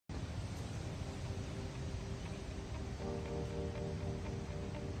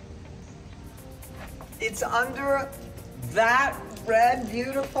It's under that red,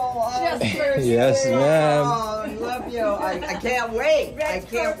 beautiful. Yes, ma'am. Oh, I love you. I can't wait. I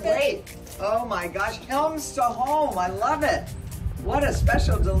can't wait. Oh my gosh, Helms to home. I love it. What a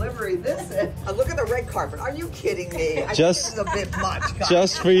special delivery this is. Look at the red carpet. Are you kidding me? I think this is a bit much, guys.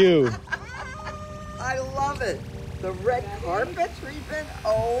 Just for you. I love it. The red carpet treatment.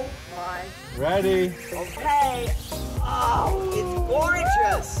 Oh my. Ready. Okay. Oh, it's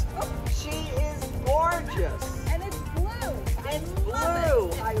gorgeous. She is gorgeous. And it's blue. It's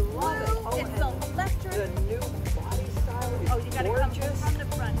blue. I love it. Oh, It's electric. the new body style is You gotta gorgeous. come from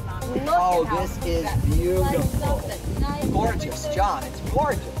the front, Mom. Oh, this is beautiful. Gorgeous, John. It's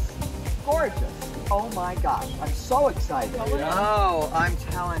gorgeous. Gorgeous. Oh my gosh. I'm so excited. Oh, I'm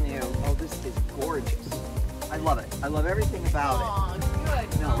telling you. Oh, this is gorgeous. I love it. I love everything about it. Oh,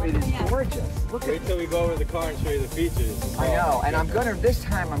 good. No, it is gorgeous. Look at Wait till we go over the car and show you the features. I know, and this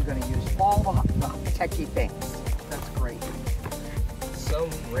time I'm gonna use all the techie things. That's great. So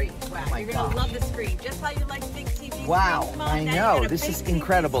great. Wow, Oh my you're gonna gosh. love the screen, just how you like big TV Wow, screens, Mom. I Now you know. got a This big is TV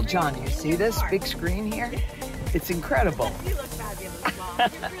incredible. screen John, you in see your this car. big screen here? It's incredible. You look fabulous, Mom.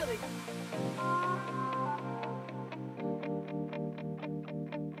 You're really